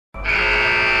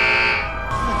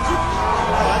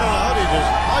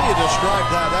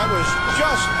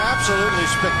Absolutely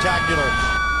spectacular.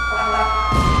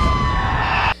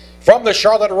 From the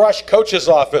Charlotte Rush coach's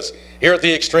office here at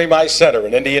the Extreme Ice Center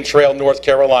in Indian Trail, North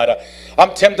Carolina,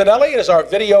 I'm Tim Donnelly. It is our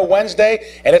Video Wednesday,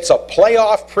 and it's a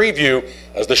playoff preview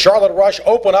as the Charlotte Rush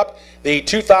open up the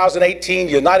 2018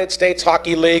 United States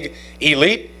Hockey League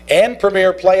Elite and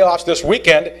Premier playoffs this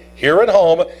weekend here at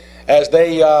home, as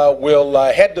they will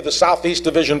head to the Southeast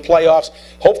Division playoffs,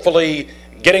 hopefully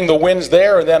getting the wins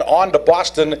there, and then on to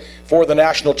Boston for the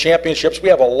national championships. We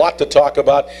have a lot to talk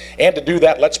about, and to do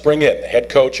that, let's bring in the head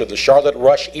coach of the Charlotte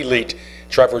Rush Elite,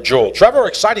 Trevor Jewell. Trevor,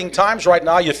 exciting times right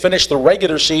now. You finished the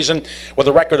regular season with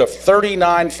a record of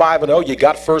 39-5-0. You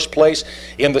got first place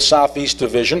in the Southeast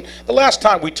Division. The last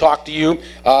time we talked to you,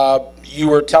 you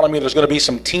were telling me there's going to be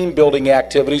some team building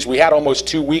activities. We had almost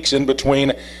 2 weeks in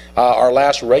between our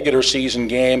last regular season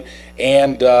game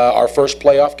and our first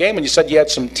playoff game, and you said you had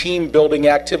some team building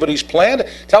activities planned.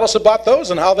 Tell us about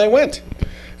those and how they went.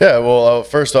 Yeah, well,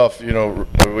 first off, you know,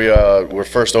 we're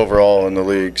first overall in the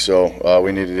league, so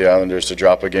we needed the Islanders to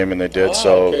drop a game, and they did.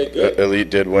 Okay, Elite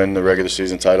did win the regular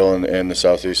season title and the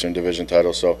Southeastern Division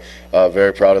title, so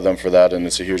very proud of them for that, and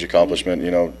it's a huge accomplishment,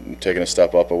 you know, taking a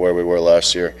step up of where we were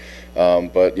last year.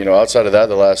 But, you know, outside of that,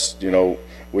 the last, you know,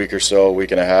 week or so,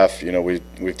 week and a half, you know,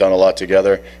 we've done a lot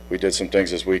together. We did some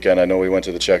things this weekend. I know we went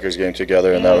to the Checkers game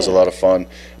together, and that was a lot of fun.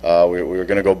 We were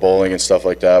going to go bowling and stuff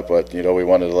like that, but, you know, we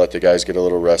wanted to let the guys get a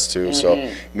little rest too. So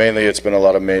mainly it's been a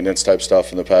lot of maintenance type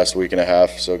stuff in the past week and a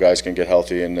half, so guys can get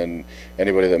healthy, and then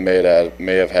anybody that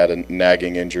may have had a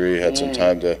nagging injury had some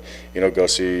time to, you know, go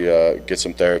see, get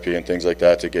some therapy and things like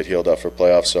that to get healed up for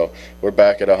playoffs. So we're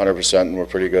back at 100%, and we're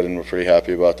pretty good, and we're pretty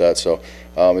happy about that. So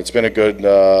it's been a good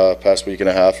past week and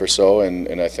a half or so,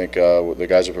 and I think the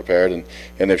guys are prepared, and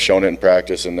they've shown it in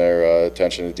practice, and their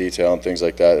attention to detail and things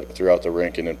like that throughout the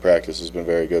rink and in practice has been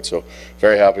very good. So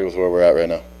very happy with where we're at right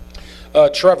now.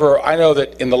 Trevor, I know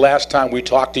that in the last time we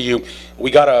talked to you,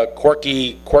 we got a quirk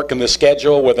in the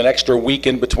schedule with an extra week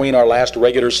in between our last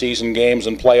regular season games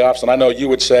and playoffs, and I know you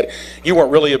had said you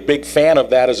weren't really a big fan of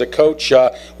that as a coach.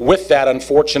 With that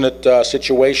unfortunate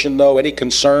situation, though, any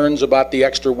concerns about the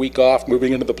extra week off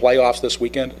moving into the playoffs this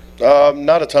weekend?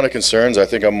 Not a ton of concerns. I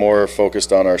think I'm more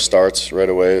focused on our starts right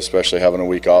away, especially having a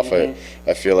week off.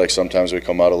 I feel like sometimes we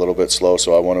come out a little bit slow,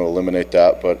 so I want to eliminate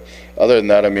that. But other than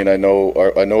that, I mean, I know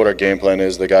what our game plan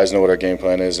is. The guys know what our game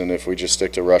plan is, and if we just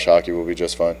stick to rush hockey, we'll be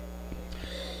just fine.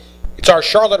 It's our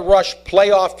Charlotte Rush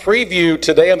playoff preview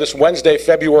today on this Wednesday,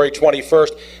 February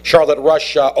 21st. Charlotte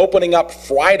Rush opening up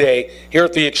Friday here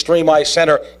at the Extreme Ice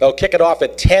Center. They'll kick it off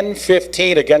at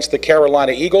 10:15 against the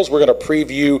Carolina Eagles. We're going to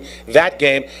preview that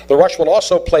game. The Rush will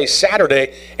also play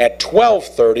Saturday at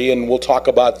 12:30, and we'll talk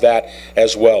about that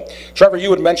as well. Trevor, you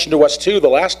had mentioned to us, too, the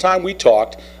last time we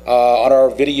talked on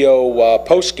our video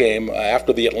post-game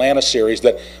after the Atlanta series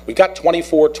that we've got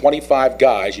 24, 25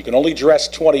 guys. You can only dress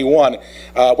 21.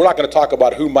 We're not going to talk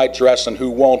about who might dress and who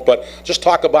won't, but just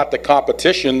talk about the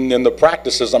competition and the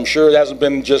practices. I'm sure it hasn't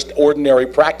been just ordinary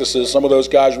practices. Some of those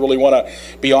guys really want to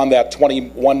be on that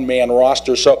 21-man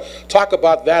roster. So talk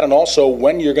about that, and also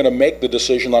when you're going to make the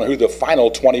decision on who the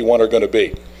final 21 are going to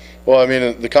be. Well, I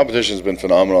mean, the competition has been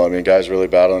phenomenal. I mean, guys really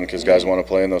battling because guys want to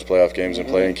play in those playoff games and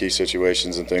play in key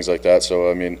situations and things like that. So,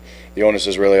 I mean, the onus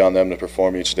is really on them to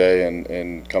perform each day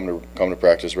and come to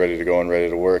practice ready to go and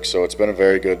ready to work. So it's been a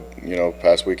very good, you know,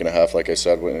 past week and a half, like I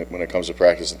said, when it comes to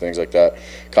practice and things like that.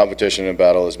 Competition and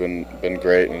battle has been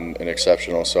great and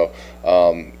exceptional. So,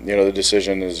 you know, the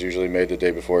decision is usually made the day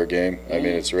before a game. I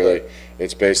mean,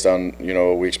 it's based on, you know,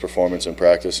 a week's performance in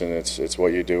practice, and it's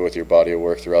what you do with your body of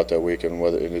work throughout that week, and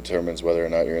whether it determines whether or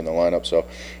not you're in the lineup. So,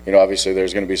 you know, obviously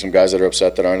there's going to be some guys that are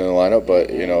upset that aren't in the lineup,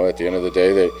 but, you know, at the end of the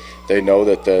day, they know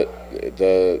that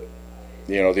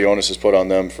you know, the onus is put on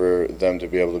them for them to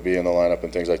be able to be in the lineup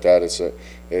and things like that.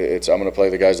 I'm going to play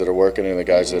the guys that are working and the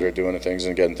guys that are doing the things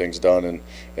and getting things done,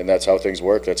 and that's how things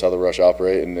work. That's how the Rush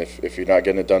operate, and if you're not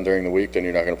getting it done during the week, then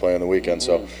you're not going to play on the weekend.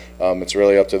 So it's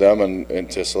really up to them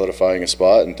and to solidifying a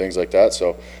spot and things like that.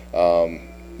 So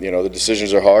you know, the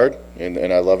decisions are hard,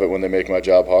 and I love it when they make my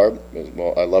job hard.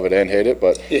 Well, I love it and hate it,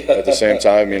 but at the same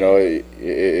time, you know,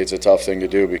 it's a tough thing to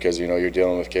do because, you know, you're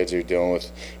dealing with kids, you're dealing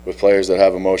with players that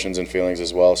have emotions and feelings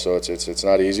as well. So it's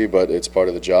not easy, but it's part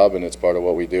of the job and it's part of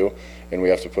what we do, and we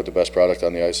have to put the best product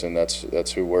on the ice, and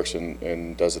that's who works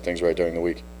and does the things right during the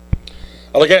week.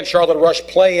 Well, again, Charlotte Rush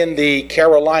playing the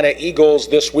Carolina Eagles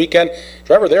this weekend.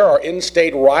 Trevor, there are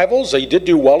in-state rivals. You did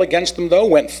do well against them, though.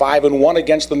 Went 5-1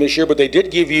 against them this year, but they did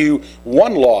give you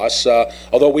one loss,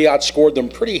 although we outscored them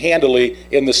pretty handily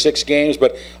in the 6 games.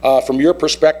 But from your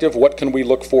perspective, what can we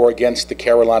look for against the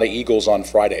Carolina Eagles on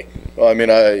Friday? Well, I mean,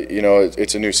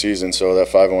 it's a new season, so that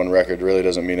 5-1 record really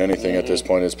doesn't mean anything at this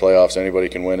point. It's playoffs; anybody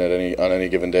can win on any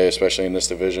given day, especially in this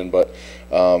division. But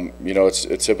it's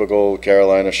a typical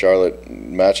Carolina-Charlotte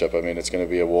matchup. I mean, it's going to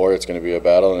be a war, it's going to be a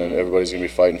battle, and everybody's going to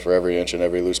be fighting for every inch and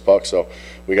every loose puck. So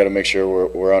we got to make sure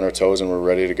we're on our toes and we're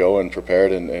ready to go and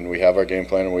prepared, and we have our game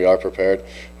plan and we are prepared.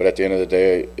 But at the end of the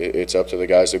day, it's up to the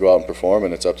guys to go out and perform,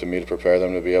 and it's up to me to prepare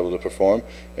them to be able to perform.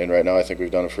 And right now, I think we've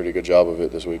done a pretty good job of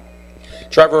it this week.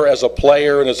 Trevor, as a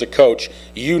player and as a coach,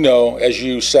 you know, as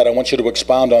you said, I want you to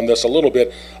expound on this a little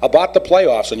bit about the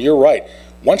playoffs, and you're right.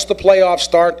 Once the playoffs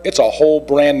start, it's a whole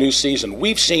brand new season.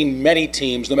 We've seen many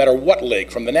teams, no matter what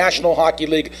league, from the National Hockey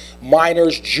League,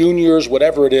 minors, juniors,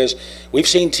 whatever it is, we've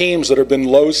seen teams that have been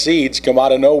low seeds come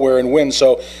out of nowhere and win.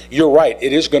 So you're right,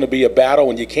 it is going to be a battle,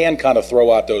 and you can kind of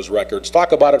throw out those records.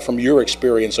 Talk about it from your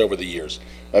experience over the years.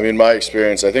 I mean, my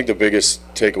experience, I think the biggest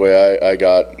takeaway I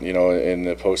got, in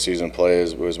the postseason play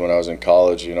was when I was in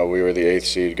college. We were the 8th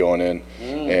seed going in,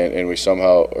 and we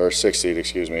somehow, or 6th seed,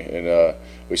 excuse me, and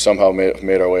we somehow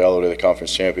made our way all the way to the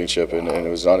conference championship, and it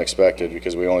was unexpected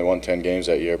because we only won 10 games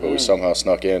that year, but we somehow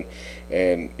snuck in.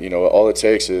 And all it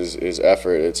takes is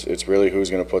effort. It's really who's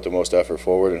going to put the most effort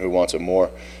forward and who wants it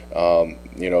more.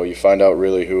 You find out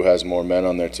really who has more men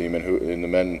on their team and the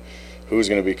men. Who's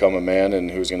going to become a man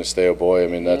and who's going to stay a boy. I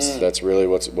mean, that's really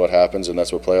what happens, and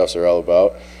that's what playoffs are all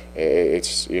about.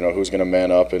 It's who's going to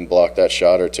man up and block that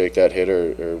shot or take that hit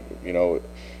or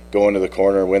go into the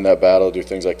corner, win that battle, do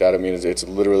things like that. I mean, it's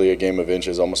literally a game of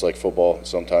inches, almost like football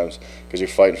sometimes, because you're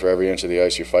fighting for every inch of the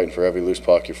ice, you're fighting for every loose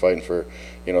puck, you're fighting for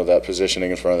that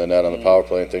positioning in front of the net on the power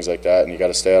play and things like that, and you got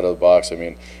to stay out of the box. I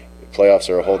mean, playoffs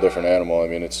are a whole different animal. I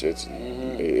mean,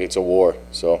 it's a war.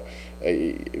 So.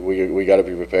 We got to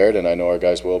be prepared, and I know our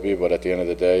guys will be. But at the end of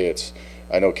the day,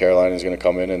 I know Carolina is going to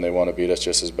come in and they want to beat us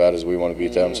just as bad as we want to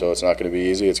beat them. So it's not going to be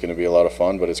easy. It's going to be a lot of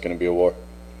fun, but it's going to be a war.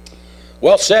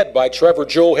 Well said by Trevor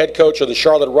Jewell, head coach of the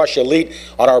Charlotte Rush Elite,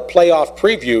 on our playoff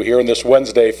preview here on this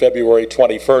Wednesday, February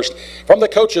 21st, from the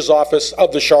coach's office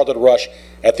of the Charlotte Rush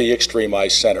at the Extreme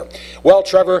Ice Center. Well,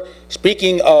 Trevor,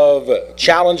 speaking of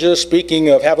challenges, speaking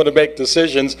of having to make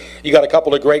decisions, you got a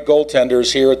couple of great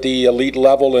goaltenders here at the elite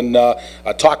level, and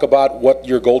talk about what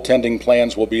your goaltending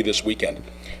plans will be this weekend.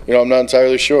 I'm not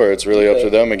entirely sure. It's really up to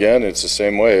them again. It's the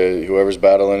same way. Whoever's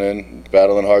battling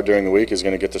hard during the week is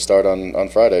going to get the start on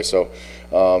Friday. So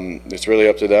it's really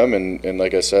up to them. And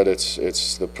like I said,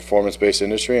 it's the performance-based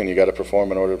industry, and you got to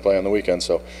perform in order to play on the weekend.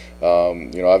 So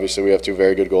obviously we have two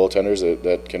very good goaltenders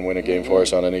that can win a game for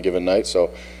us on any given night.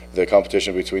 So the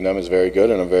competition between them is very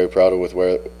good, and I'm very proud of with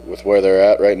where they're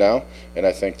at right now. And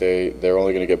I think they're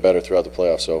only going to get better throughout the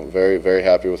playoffs. So very, very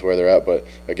happy with where they're at. But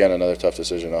again, another tough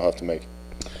decision I'll have to make.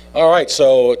 All right,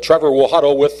 so Trevor will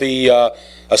huddle with the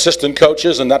assistant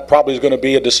coaches, and that probably is going to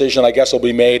be a decision I guess will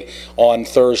be made on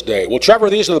Thursday. Well, Trevor,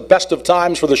 these are the best of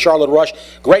times for the Charlotte Rush.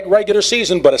 Great regular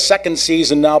season, but a second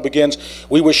season now begins.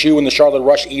 We wish you and the Charlotte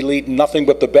Rush Elite nothing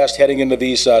but the best heading into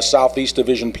these Southeast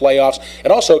Division playoffs.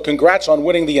 And also, congrats on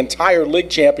winning the entire league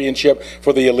championship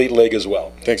for the Elite League as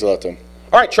well. Thanks a lot, Tim.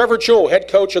 All right, Trevor Jewell, head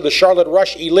coach of the Charlotte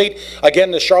Rush Elite.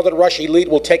 Again, the Charlotte Rush Elite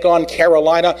will take on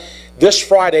Carolina this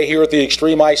Friday here at the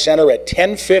Extreme Ice Center at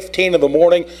 10:15 in the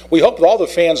morning. We hope that all the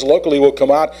fans locally will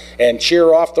come out and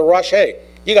cheer off the Rush. Hey,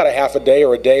 you got a half a day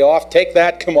or a day off, take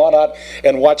that, come on out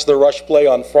and watch the Rush play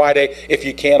on Friday. If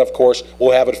you can, of course,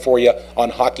 we'll have it for you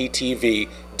on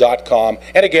HockeyTV.com.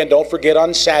 And again, don't forget,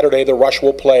 on Saturday, the Rush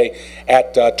will play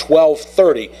at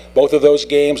 12:30. Both of those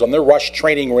games on the Rush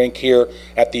training rink here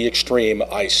at the Extreme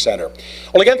Ice Center.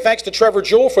 Well, again, thanks to Trevor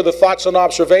Jewell for the thoughts and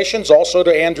observations. Also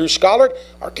to Andrew Scollard,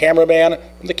 our cameraman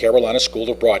from the Carolina School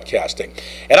of Broadcasting.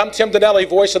 And I'm Tim Donnelly,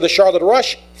 voice of the Charlotte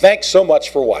Rush. Thanks so much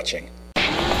for watching.